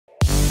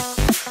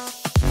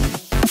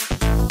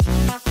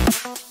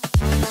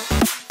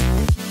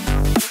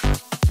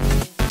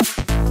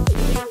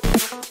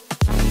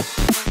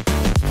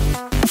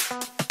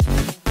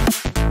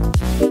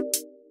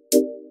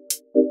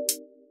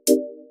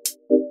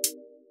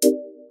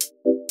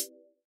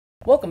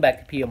Welcome back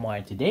to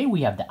PMY. Today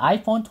we have the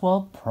iPhone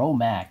 12 Pro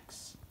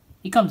Max.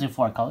 It comes in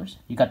 4 colors.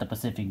 You got the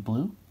Pacific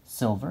Blue,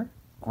 Silver,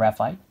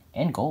 Graphite,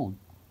 and Gold.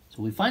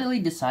 So we finally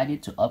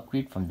decided to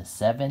upgrade from the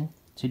 7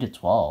 to the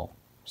 12.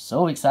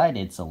 So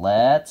excited, so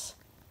let's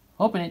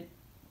open it.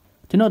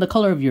 To know the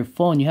color of your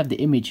phone, you have the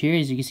image here.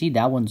 As you can see,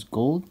 that one's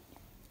gold.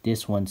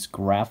 This one's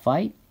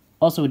graphite.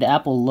 Also with the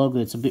Apple logo,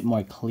 it's a bit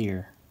more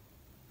clear.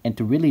 And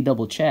to really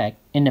double check,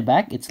 in the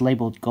back, it's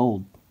labeled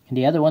gold. And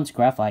the other one's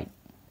graphite.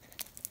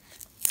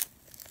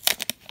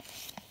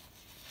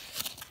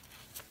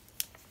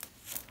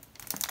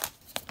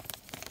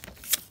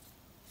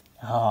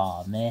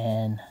 Oh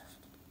man,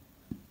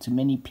 to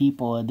many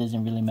people it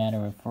doesn't really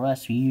matter. For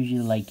us, we usually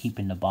like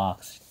keeping the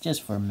box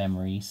just for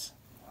memories.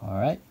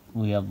 Alright,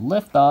 we have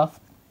liftoff.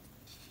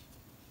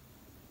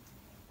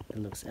 It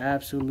looks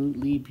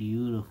absolutely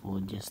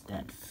beautiful. Just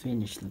that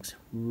finish looks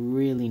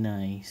really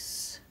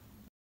nice.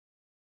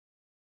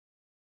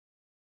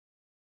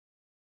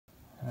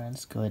 Alright,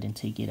 let's go ahead and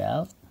take it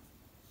out.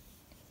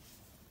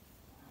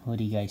 What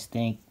do you guys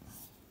think?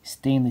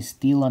 Stainless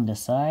steel on the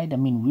side. I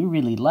mean, we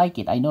really like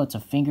it. I know it's a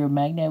finger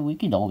magnet. We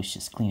could always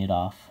just clean it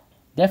off.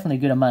 Definitely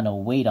a good amount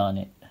of weight on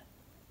it.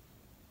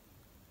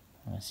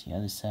 Let's see the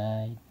other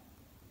side.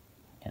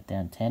 Got the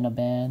antenna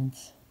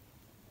bands.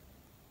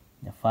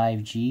 The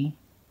 5G.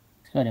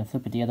 Let's go ahead and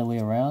flip it the other way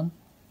around.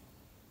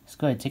 Let's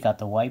go ahead and take out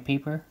the white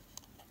paper.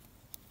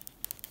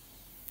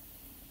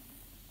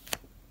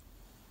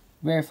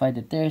 Verify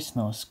that there's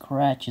no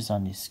scratches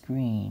on the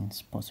screen. It's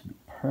supposed to be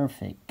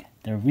perfect.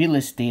 The real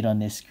estate on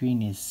this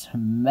screen is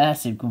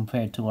massive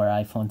compared to our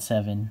iPhone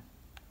 7.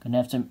 Gonna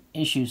have some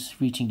issues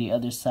reaching the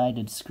other side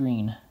of the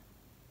screen.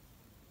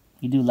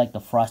 You do like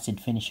the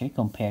frosted finish here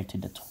compared to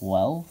the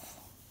 12.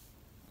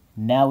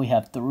 Now we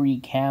have 3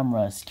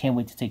 cameras. Can't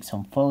wait to take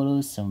some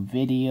photos, some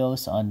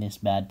videos on this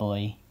bad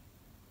boy.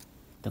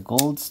 The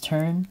gold's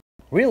turn.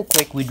 Real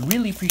quick, we'd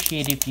really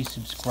appreciate it if you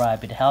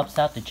subscribe. It helps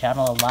out the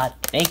channel a lot.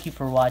 Thank you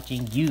for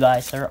watching. You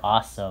guys are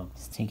awesome.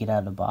 Let's take it out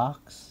of the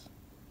box.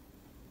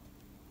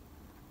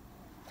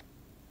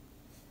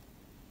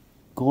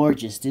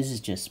 Gorgeous. This is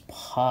just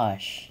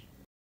posh.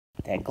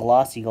 That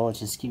glossy gold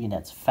is just giving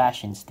that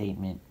fashion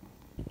statement.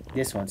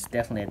 This one's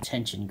definitely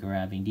attention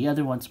grabbing. The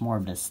other one's more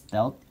of the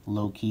stealth,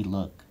 low-key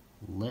look.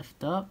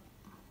 Lift up.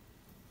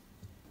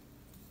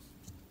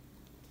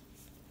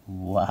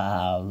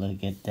 Wow,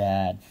 look at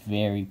that.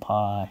 Very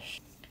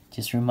posh.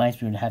 Just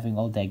reminds me of having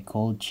all that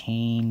gold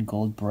chain,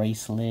 gold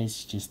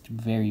bracelets. Just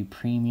very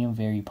premium,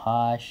 very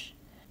posh.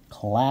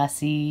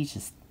 Classy.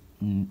 Just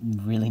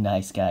really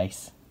nice,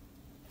 guys.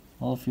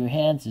 Well, if your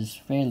hands is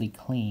fairly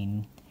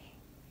clean,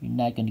 you're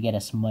not going to get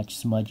as much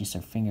smudges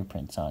or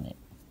fingerprints on it.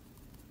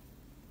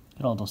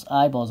 Look at all those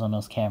eyeballs on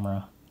those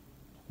camera.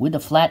 With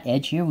the flat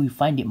edge here, we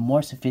find it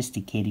more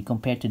sophisticated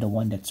compared to the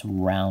one that's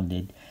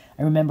rounded.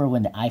 I remember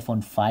when the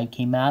iPhone 5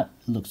 came out,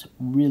 it looks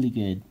really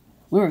good.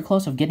 We were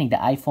close of getting the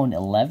iPhone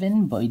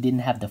 11, but we didn't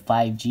have the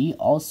 5G.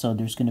 Also,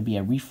 there's going to be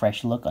a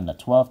refresh look on the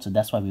 12, so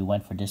that's why we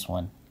went for this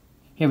one.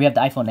 Here we have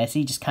the iPhone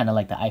SE, just kind of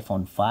like the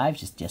iPhone 5,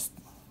 just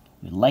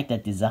we like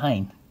that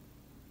design.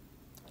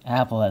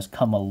 Apple has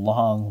come a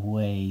long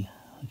way.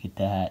 Look at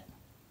that.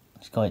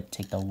 Let's go ahead and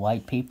take the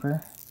white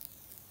paper.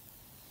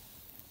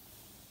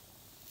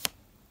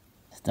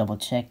 Let's double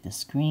check the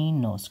screen.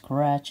 No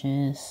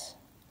scratches.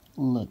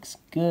 Looks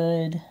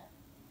good.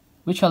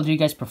 Which one do you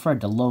guys prefer?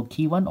 The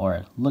low-key one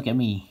or look at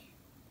me?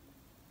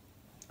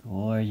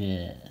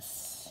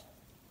 Gorgeous.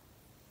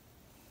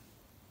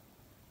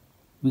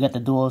 We got the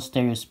dual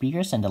stereo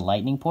speakers and the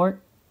lightning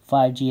port.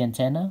 5G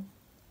antenna.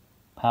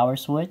 Power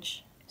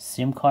switch.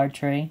 SIM card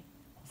tray.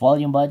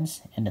 Volume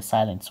buttons, and the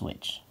silent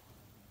switch.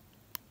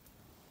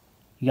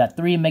 You got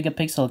 3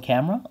 megapixel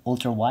camera,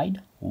 ultra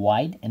wide,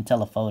 wide, and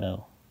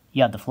telephoto.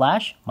 You have the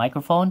flash,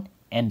 microphone,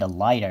 and the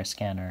LiDAR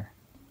scanner.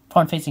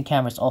 Front-facing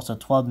camera is also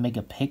 12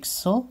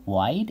 megapixel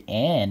wide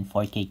and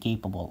 4K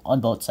capable on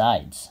both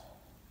sides.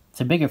 It's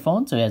a bigger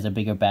phone, so it has a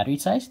bigger battery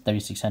size,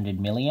 3600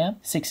 milliamp,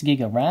 6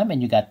 gig of RAM,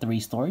 and you got 3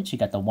 storage. You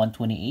got the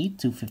 128,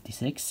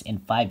 256,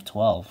 and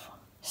 512.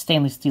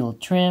 Stainless steel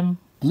trim,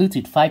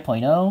 Bluetooth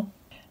 5.0.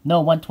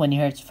 No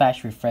 120Hz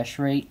fast refresh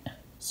rate,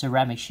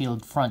 ceramic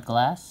shield front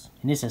glass,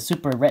 and this is a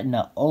Super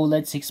Retina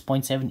OLED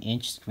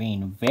 6.7-inch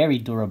screen, very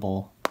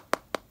durable.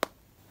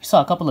 We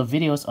saw a couple of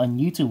videos on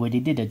YouTube where they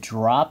did a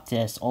drop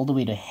test all the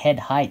way to head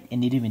height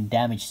and it didn't even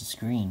damage the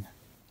screen.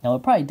 Now we'll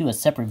probably do a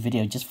separate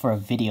video just for a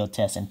video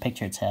test and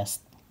picture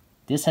test.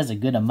 This has a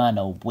good amount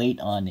of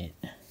weight on it.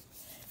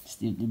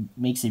 It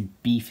makes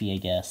it beefy, I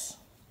guess.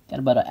 Got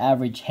about an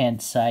average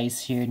hand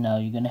size here. Now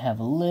you're going to have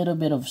a little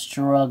bit of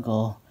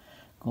struggle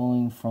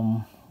going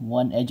from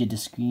one edge of the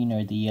screen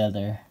or the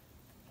other.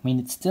 I mean,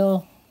 it's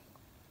still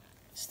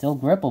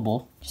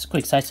grippable. Just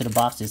quick size of the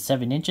box is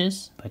 7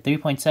 inches by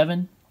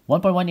 3.7,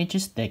 1.1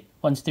 inches thick,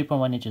 one's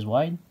 3.1 inches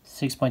wide,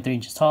 6.3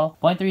 inches tall,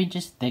 0.3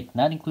 inches thick,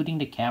 not including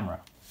the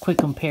camera. Quick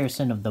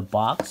comparison of the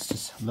box,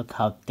 just look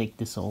how thick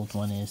this old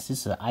one is. This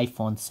is an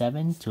iPhone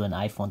 7 to an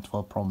iPhone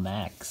 12 Pro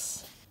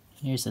Max.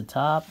 Here's the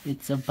top,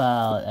 it's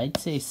about, I'd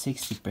say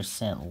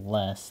 60%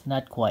 less,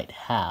 not quite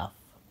half.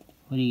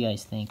 What do you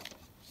guys think?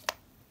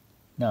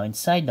 Now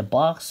inside the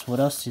box, what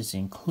else is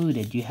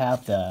included? You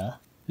have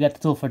we got the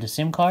tool for the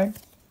SIM card,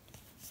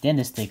 then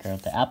the sticker,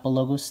 the Apple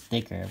logo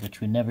sticker,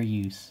 which we never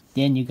use.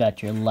 Then you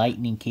got your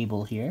lightning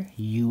cable here,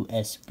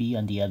 USB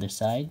on the other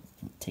side.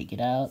 Take it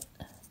out.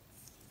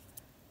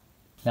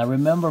 Now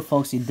remember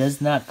folks, it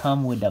does not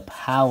come with a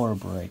power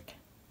brick.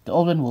 The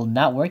old one will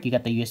not work. You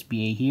got the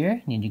USB-A here,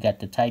 and then you got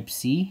the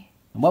Type-C.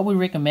 And what we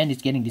recommend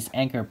is getting this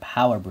Anker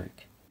power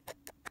brick.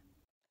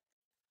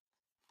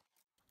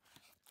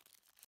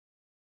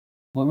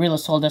 What really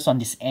sold us on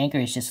this Anker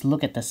is just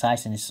look at the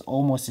size, and it's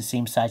almost the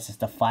same size as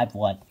the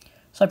 5-watt.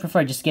 So I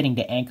prefer just getting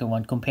the Anker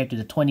one compared to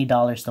the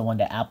 $20 the one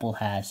that Apple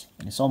has.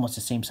 And it's almost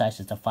the same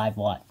size as the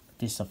 5-watt.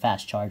 This is a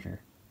fast charger.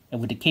 And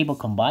with the cable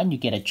combined, you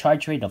get a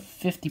charge rate of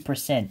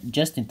 50%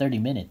 just in 30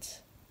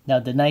 minutes. Now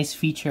the nice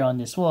feature on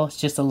this, well, it's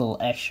just a little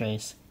extra,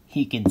 is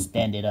he can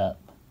stand it up.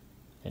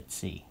 Let's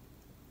see.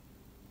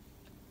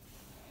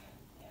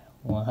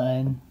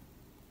 1.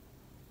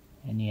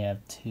 And you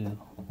have 2.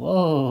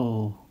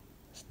 Whoa!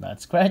 Let's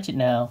not scratch it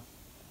now.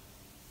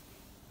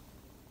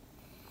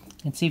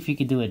 Let's see if you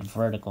can do it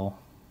vertical.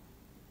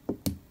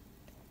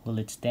 Will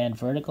it stand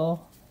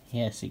vertical?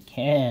 Yes, it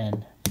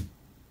can.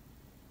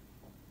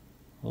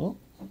 Oh.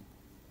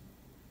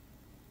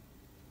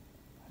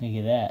 Look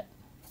at that.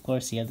 Of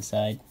course, the other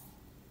side.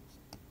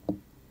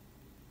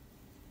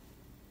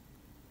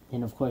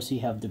 And of course,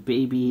 you have the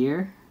baby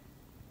here.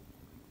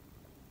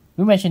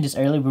 We mentioned this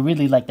earlier, we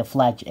really like the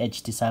flat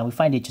edge design. We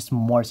find it just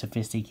more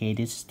sophisticated.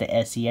 This is the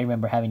SE. I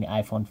remember having the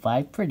iPhone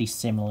 5, pretty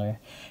similar.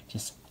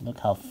 Just look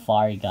how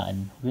far it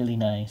gotten. Really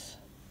nice.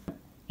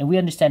 And we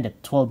understand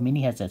that 12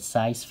 mini has that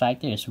size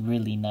factor. It's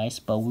really nice,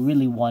 but we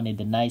really wanted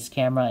the nice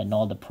camera and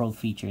all the pro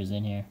features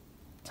in here.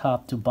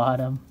 Top to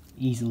bottom,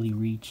 easily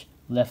reach,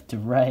 left to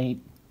right.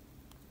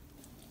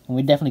 And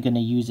we're definitely going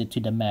to use it to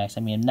the max.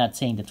 I mean, I'm not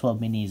saying the 12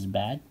 mini is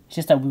bad. It's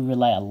just that we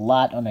rely a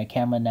lot on our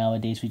camera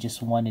nowadays. We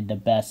just wanted the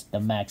best, the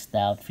maxed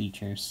out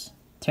features.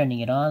 Turning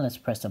it on, let's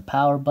press the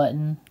power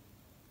button.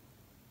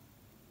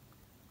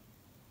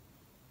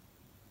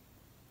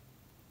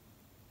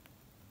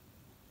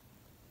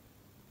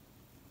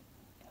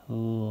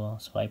 Ooh,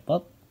 swipe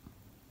up.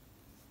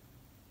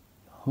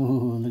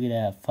 Ooh, look at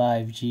that,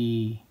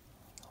 5G.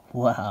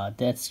 Wow,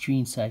 that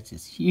screen size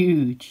is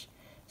huge.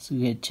 So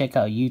we can check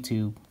out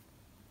YouTube.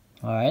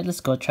 Alright, let's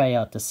go try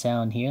out the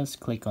sound here. Let's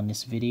click on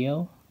this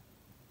video.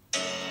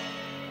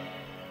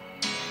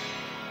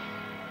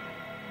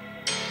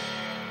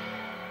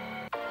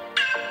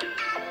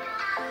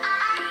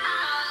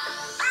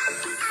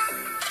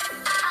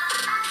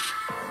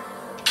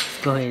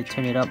 Let's go ahead and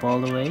turn it up all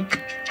the way.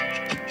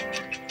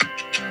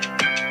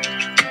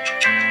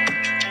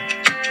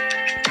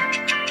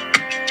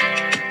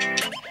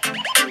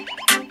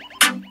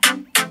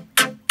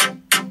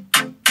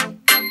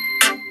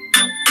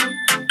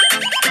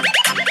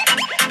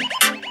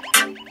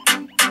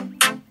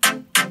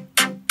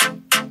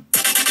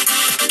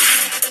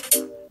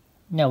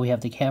 Now we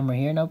have the camera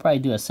here, and I'll probably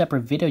do a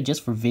separate video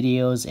just for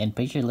videos and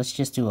pictures. Let's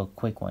just do a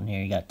quick one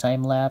here. You got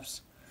time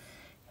lapse,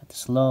 got the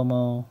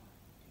slow-mo,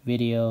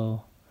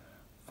 video,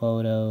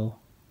 photo,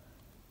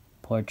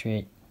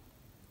 portrait,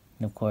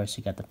 and of course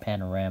you got the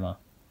panorama.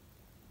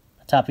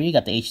 On top here you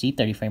got the HD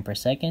 30 frame per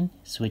second.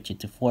 Switch it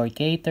to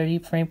 4K 30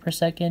 frame per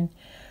second,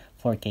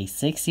 4K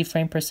 60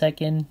 frame per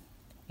second,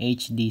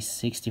 HD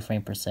 60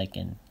 frame per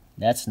second.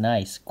 That's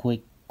nice.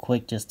 Quick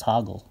just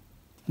toggle.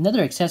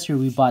 Another accessory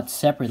we bought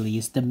separately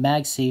is the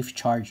MagSafe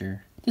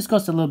charger. This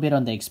goes a little bit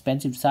on the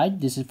expensive side.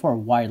 This is for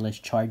wireless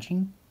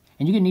charging.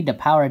 And you're going to need the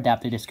power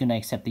adapter that's going to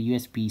accept the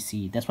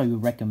USB-C. That's why we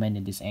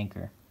recommended this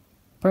Anker.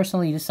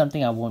 Personally, this is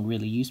something I won't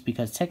really use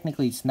because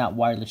technically it's not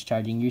wireless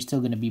charging. You're still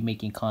going to be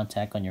making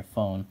contact on your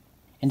phone.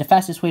 And the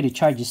fastest way to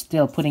charge is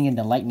still putting in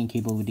the lightning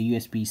cable with the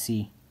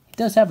USB-C. It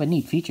does have a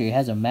neat feature. It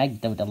has a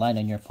magnet that would align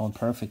on your phone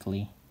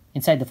perfectly.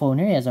 Inside the phone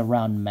here, it has a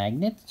round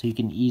magnet, so you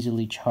can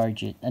easily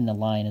charge it and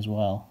align as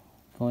well.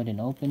 Go ahead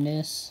and open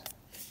this.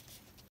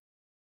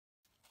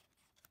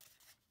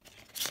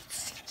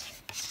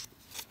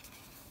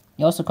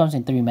 It also comes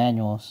in 3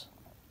 manuals.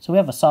 So we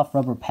have a soft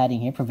rubber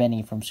padding here preventing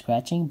it from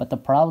scratching, but the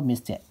problem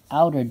is the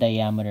outer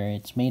diameter.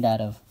 It's made out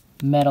of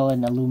metal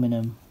and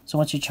aluminum. So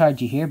once you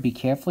charge it here, be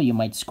careful, you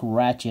might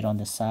scratch it on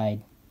the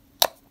side.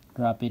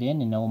 Drop it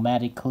in and it'll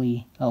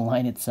automatically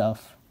align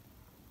itself.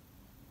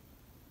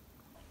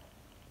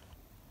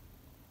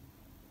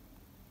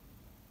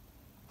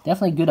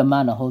 Definitely a good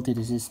amount of hold to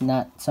this. It's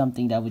not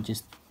something that would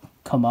just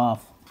come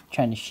off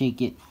trying to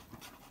shake it.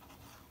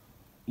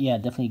 Yeah,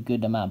 definitely a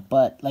good amount.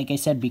 But like I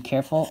said, be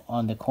careful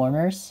on the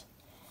corners.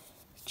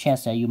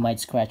 Chance that you might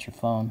scratch your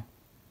phone.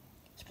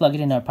 Let's plug it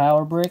in our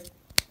power brick.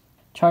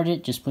 Charge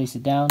it, just place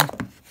it down.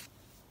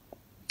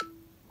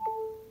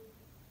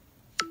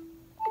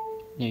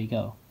 There you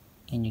go.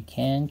 And you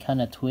can kind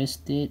of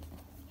twist it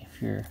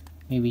if you're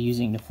maybe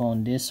using the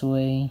phone this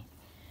way.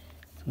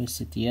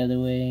 Twist it the other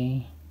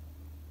way.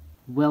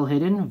 Well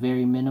hidden,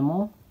 very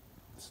minimal.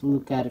 Let's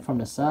look at it from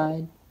the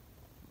side.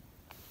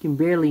 You can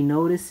barely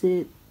notice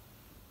it.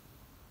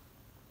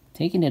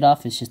 Taking it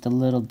off is just a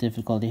little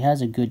difficult. It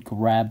has a good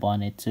grab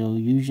on it, so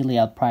usually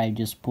I'll probably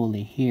just pull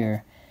it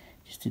here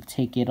just to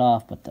take it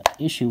off. But the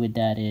issue with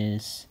that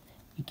is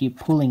you keep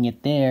pulling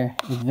it there,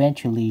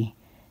 eventually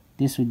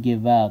this would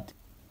give out.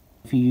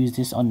 If you use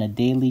this on the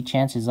daily,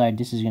 chances are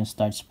this is going to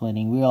start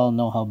splitting. We all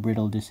know how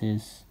brittle this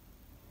is.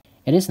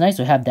 It is nice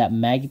to have that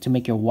magnet to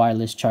make your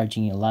wireless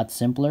charging a lot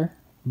simpler.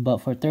 But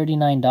for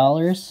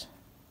 $39,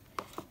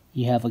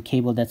 you have a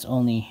cable that's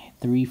only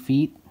 3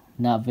 feet,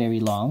 not very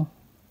long.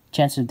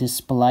 Chance of this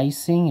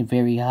splicing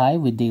very high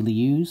with daily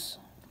use.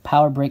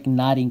 Power brick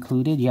not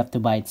included, you have to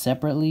buy it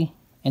separately.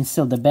 And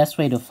still, the best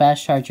way to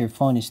fast charge your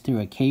phone is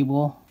through a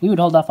cable. We would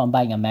hold off on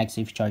buying a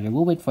MagSafe charger.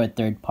 We'll wait for a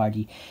third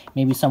party.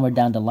 Maybe somewhere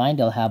down the line,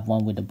 they'll have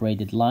one with the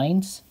braided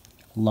lines,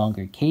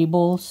 longer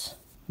cables,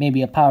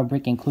 maybe a power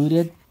brick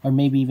included, or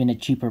maybe even a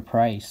cheaper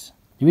price.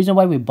 The reason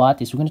why we bought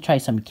this, we're going to try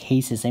some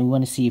cases and we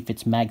want to see if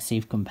it's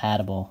MagSafe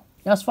compatible.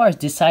 Now, as far as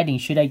deciding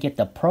should I get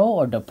the Pro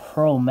or the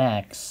Pro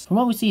Max, from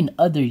what we see in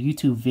other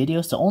YouTube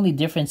videos, the only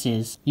difference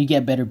is you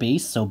get better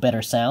bass, so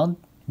better sound,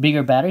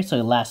 bigger battery, so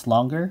it lasts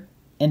longer,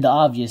 and the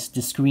obvious,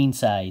 the screen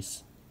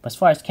size. But as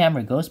far as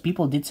camera goes,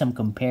 people did some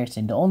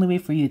comparison. The only way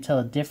for you to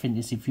tell the difference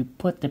is if you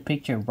put the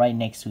picture right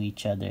next to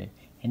each other.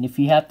 And if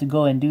you have to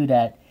go and do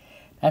that,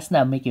 that's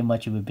not making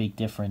much of a big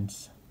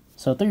difference.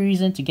 So 3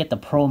 reasons to get the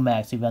Pro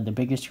Max. You have the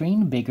bigger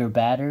screen, bigger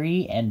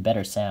battery, and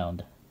better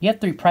sound. You have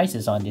 3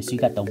 prices on this. You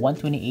got the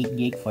 128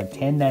 gig for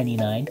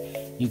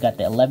 $10.99. You got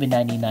the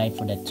 $11.99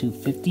 for the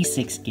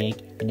 256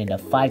 gig. And then the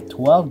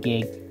 512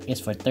 gig is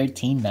for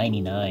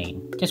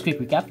 $13.99. Just quick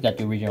recap, you got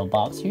the original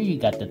box here, you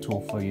got the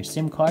tool for your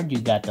SIM card, you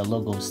got the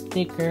logo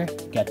sticker,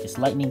 you got this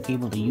lightning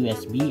cable, the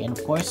USB, and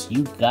of course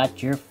you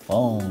got your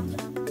phone.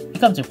 It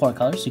comes in 4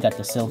 colors. You got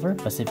the silver,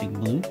 Pacific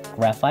blue,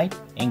 graphite,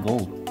 and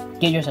gold.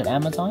 Get yours at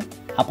Amazon,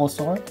 Apple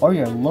Store, or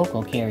your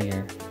local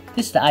carrier.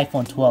 This is the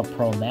iPhone 12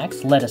 Pro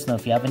Max. Let us know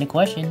if you have any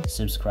questions.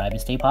 Subscribe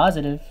and stay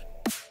positive.